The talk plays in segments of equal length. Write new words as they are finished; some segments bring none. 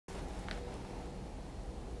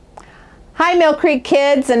Hi, Mill Creek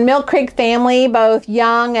kids and Mill Creek family, both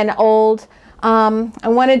young and old. I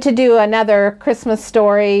wanted to do another Christmas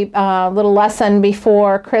story, little lesson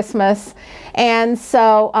before Christmas. And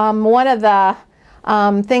so one of the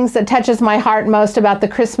things that touches my heart most about the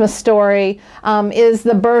Christmas story is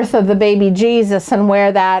the birth of the baby Jesus and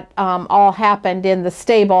where that all happened in the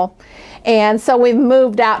stable. And so we've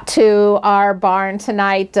moved out to our barn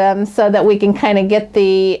tonight so that we can kind of get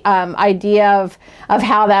the idea of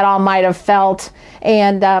how that all might have felt.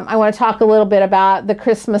 And I want to talk a little bit about the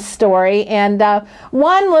Christmas story. And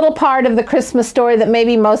one little part of the Christmas story that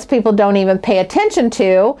maybe most people don't even pay attention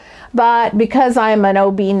to, but because I'm an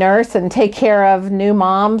OB nurse and take care of new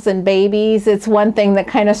moms and babies, it's one thing that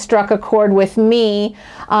kind of struck a chord with me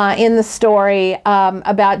in the story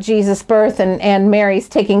about Jesus' birth and Mary's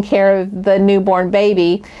taking care of the newborn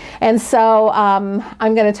baby. And so I'm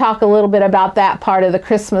going to talk a little bit about that part of the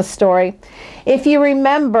Christmas story. If you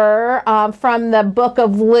remember from the book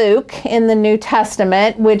of Luke in the New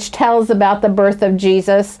Testament, which tells about the birth of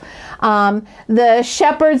Jesus, the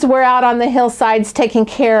shepherds were out on the hillsides taking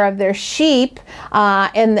care of their sheep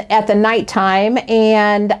at the nighttime,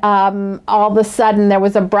 and all of a sudden there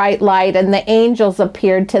was a bright light and the angels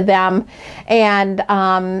appeared to them and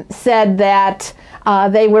said that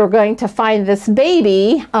they were going to find this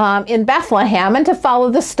baby in Bethlehem and to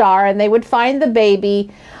follow the star, and they would find the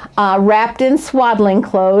baby wrapped in swaddling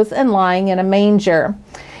clothes and lying in a manger.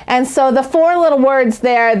 And so the four little words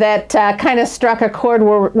there that kind of struck a chord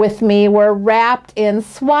with me were wrapped in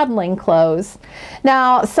swaddling clothes.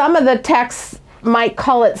 Now, some of the texts might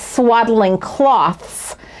call it swaddling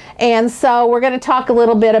cloths. And so we're going to talk a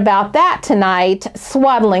little bit about that tonight,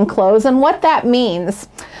 swaddling clothes, and what that means.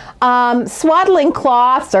 Swaddling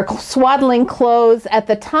cloths or swaddling clothes at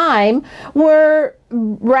the time were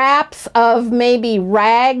wraps of maybe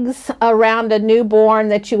rags around a newborn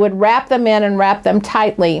that you would wrap them in and wrap them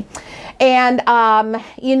tightly. And,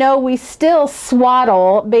 you know, we still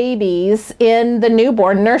swaddle babies in the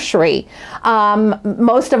newborn nursery.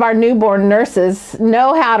 Most of our newborn nurses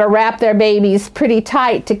know how to wrap their babies pretty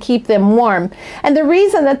tight to keep them warm. And the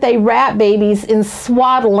reason that they wrap babies in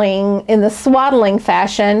the swaddling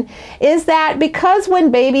fashion is that because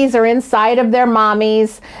when babies are inside of their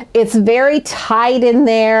mommies, it's very tight in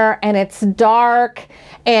there and it's dark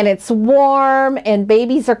and it's warm and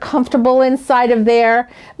babies are comfortable inside of there.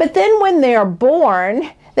 But then when they're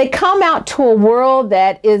born, they come out to a world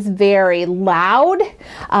that is very loud,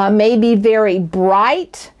 maybe very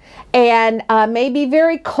bright, and maybe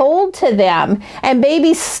very cold to them. And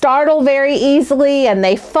babies startle very easily and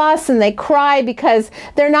they fuss and they cry because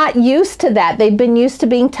they're not used to that. They've been used to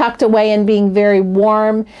being tucked away and being very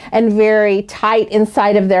warm and very tight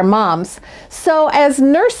inside of their moms. So as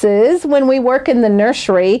nurses, when we work in the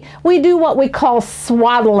nursery, we do what we call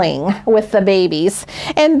swaddling with the babies.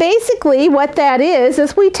 And basically what that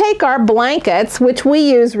is we take our blankets, which we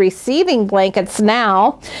use receiving blankets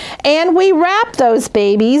now, and we wrap those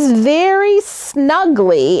babies very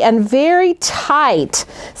snugly and very tight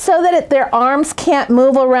so that their arms can't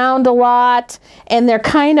move around a lot and they're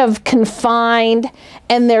kind of confined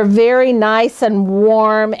and they're very nice and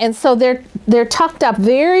warm, and so they're tucked up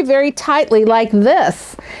very, very tightly like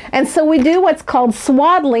this. And so we do what's called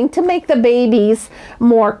swaddling to make the babies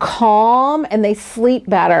more calm, and they sleep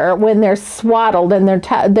better when they're swaddled and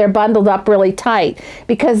they're bundled up really tight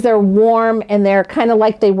because they're warm and they're kind of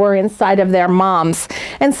like they were inside of their moms.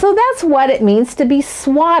 And so that's what it means to be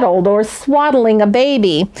swaddled or swaddling a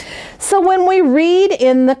baby. So when we read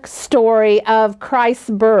in the story of Christ's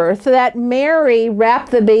birth that Mary wrapped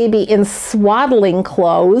the baby in swaddling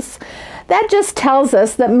clothes, that just tells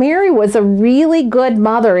us that Mary was a really good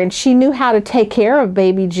mother and she knew how to take care of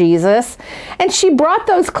baby Jesus. And she brought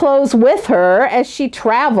those clothes with her as she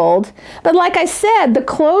traveled. But like I said, the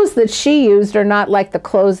clothes that she used are not like the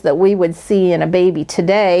clothes that we would see in a baby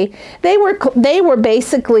today. They were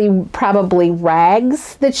basically probably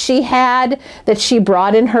rags that she had, that she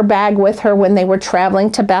brought in her bag with her when they were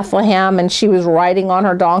traveling to Bethlehem and she was riding on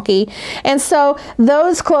her donkey. And so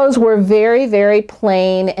those clothes were very, very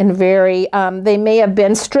plain and very they may have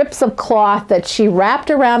been strips of cloth that she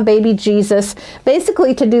wrapped around baby Jesus,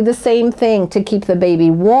 basically to do the same thing, to keep the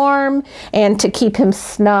baby warm and to keep him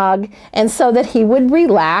snug, and so that he would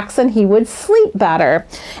relax and he would sleep better.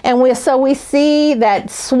 And so we see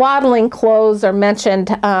that swaddling clothes are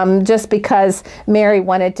mentioned just because Mary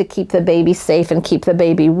wanted to keep the baby safe and keep the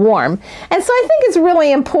baby warm. And so I think it's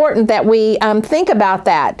really important that we think about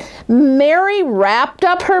that. Mary wrapped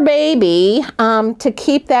up her baby to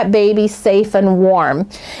keep that baby safe and warm.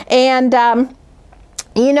 And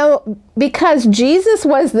You know, because Jesus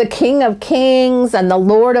was the King of Kings and the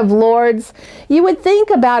Lord of Lords, you would think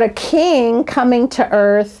about a king coming to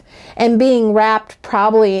earth and being wrapped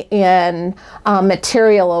probably in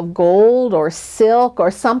material of gold or silk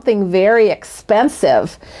or something very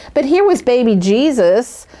expensive. But here was baby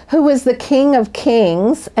Jesus, who was the King of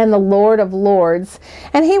Kings and the Lord of Lords,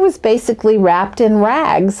 and he was basically wrapped in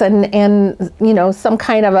rags and you know, some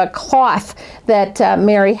kind of a cloth that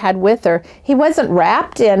Mary had with her. He wasn't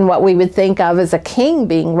wrapped in what we would think of as a king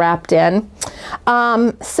being wrapped in.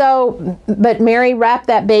 But Mary wrapped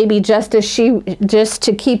that baby just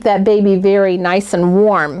to keep that baby very nice and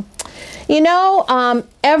warm. You know,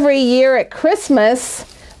 every year at Christmas,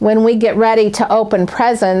 when we get ready to open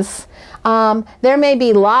presents, there may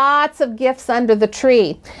be lots of gifts under the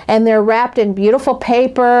tree, and they're wrapped in beautiful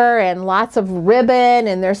paper and lots of ribbon,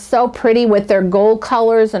 and they're so pretty with their gold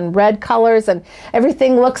colors and red colors, and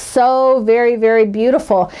everything looks so very, very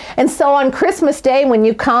beautiful. And so on Christmas Day, when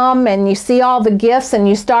you come and you see all the gifts and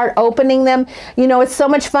you start opening them, you know, it's so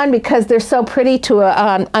much fun because they're so pretty to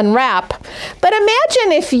unwrap. But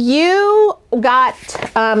imagine if you got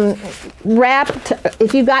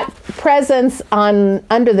if you got presents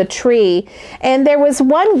under the tree, and there was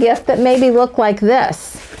one gift that maybe looked like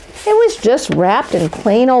this. It was just wrapped in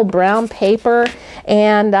plain old brown paper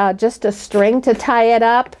and just a string to tie it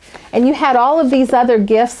up. And you had all of these other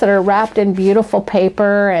gifts that are wrapped in beautiful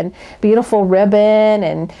paper and beautiful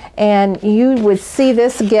ribbon, and you would see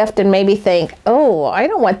this gift and maybe think, oh, I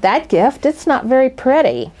don't want that gift. It's not very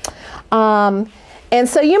pretty. And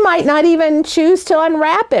so you might not even choose to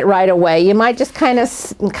unwrap it right away. You might just kind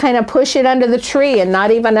of push it under the tree and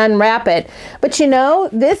not even unwrap it. But you know,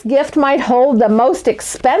 this gift might hold the most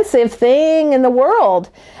expensive thing in the world.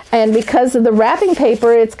 And because of the wrapping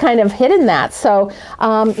paper, it's kind of hidden that. So,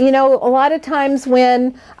 you know, a lot of times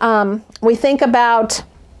when we think about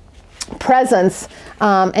presents,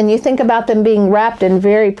 and you think about them being wrapped in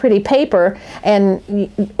very pretty paper, and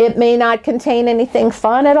it may not contain anything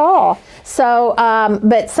fun at all. So,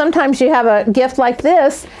 but sometimes you have a gift like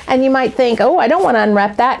this, and you might think, oh, I don't want to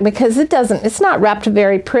unwrap that because it's not wrapped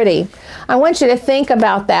very pretty. I want you to think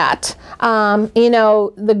about that. You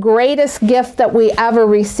know, the greatest gift that we ever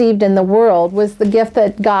received in the world was the gift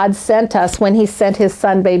that God sent us when he sent his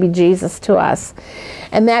son, baby Jesus, to us.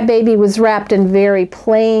 And that baby was wrapped in very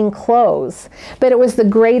plain clothes, but it was the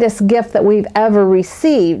greatest gift that we've ever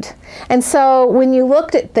received. And so when you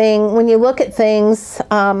look at things,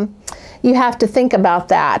 you have to think about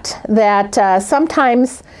that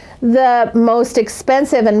sometimes the most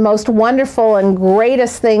expensive and most wonderful and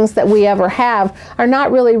greatest things that we ever have are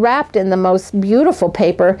not really wrapped in the most beautiful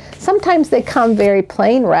paper. Sometimes they come very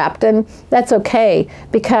plain wrapped, and that's okay,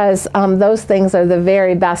 because those things are the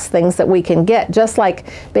very best things that we can get. Just like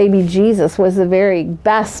baby Jesus was the very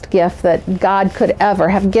best gift that God could ever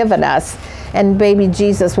have given us, and baby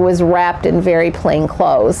Jesus was wrapped in very plain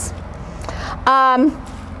clothes.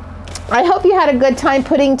 I hope you had a good time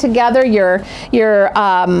putting together your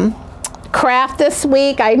craft this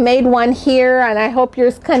week. I made one here, and I hope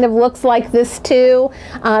yours kind of looks like this too.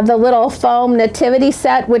 The little foam nativity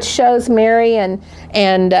set, which shows Mary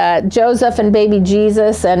and Joseph and baby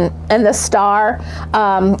Jesus and the star.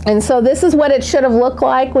 And so this is what it should have looked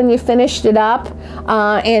like when you finished it up.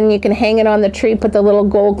 And you can hang it on the tree, put the little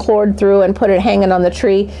gold cord through and put it hanging on the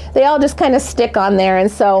tree. They all just kind of stick on there,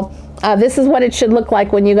 and so this is what it should look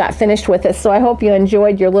like when you got finished with it. So I hope you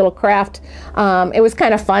enjoyed your little craft. It was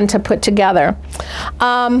kind of fun to put together.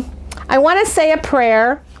 I want to say a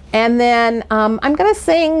prayer, and then I'm going to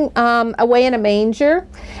sing Away in a Manger.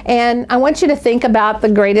 And I want you to think about the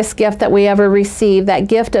greatest gift that we ever received, that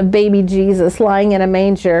gift of baby Jesus lying in a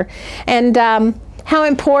manger. And how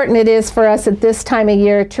important it is for us at this time of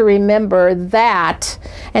year to remember that,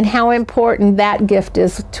 and how important that gift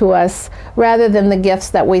is to us, rather than the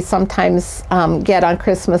gifts that we sometimes get on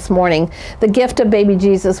Christmas morning. The gift of baby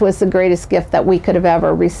Jesus was the greatest gift that we could have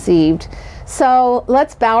ever received. So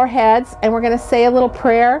let's bow our heads, and we're going to say a little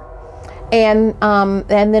prayer, and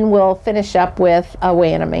then we'll finish up with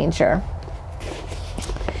Away in a Manger.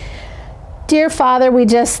 Dear Father, we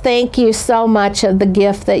just thank you so much of the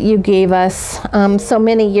gift that you gave us so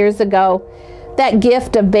many years ago, that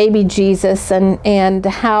gift of baby Jesus, and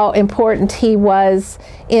how important he was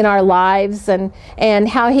in our lives, and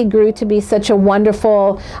how he grew to be such a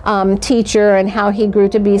wonderful teacher, and how he grew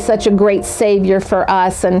to be such a great Savior for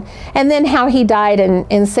us, and then how he died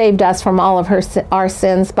and saved us from all of our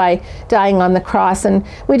sins by dying on the cross. And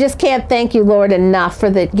we just can't thank you, Lord, enough for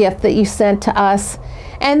the gift that you sent to us.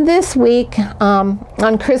 And this week,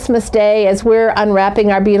 on Christmas Day, as we're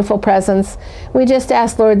unwrapping our beautiful presents, we just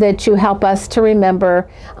ask, Lord, that you help us to remember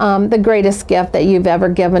the greatest gift that you've ever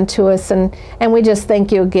given to us. And we just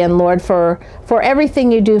thank you again, Lord, for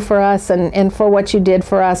everything you do for us and for what you did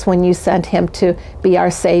for us when you sent him to be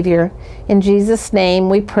our Savior. In Jesus' name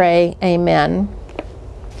we pray, amen.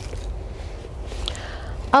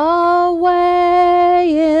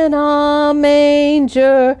 Away in a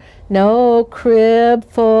manger, no crib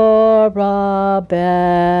for a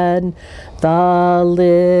bed, the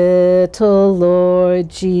little Lord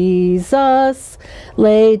Jesus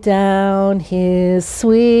laid down his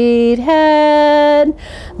sweet head.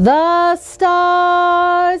 The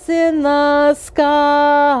stars in the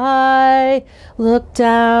sky looked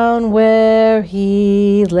down where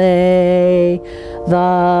he lay.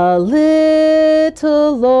 The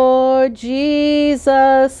little Lord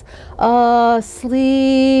Jesus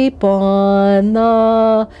asleep on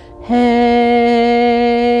the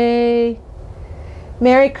hay.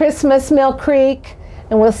 Merry Christmas, Mill Creek,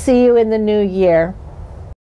 and we'll see you in the new year.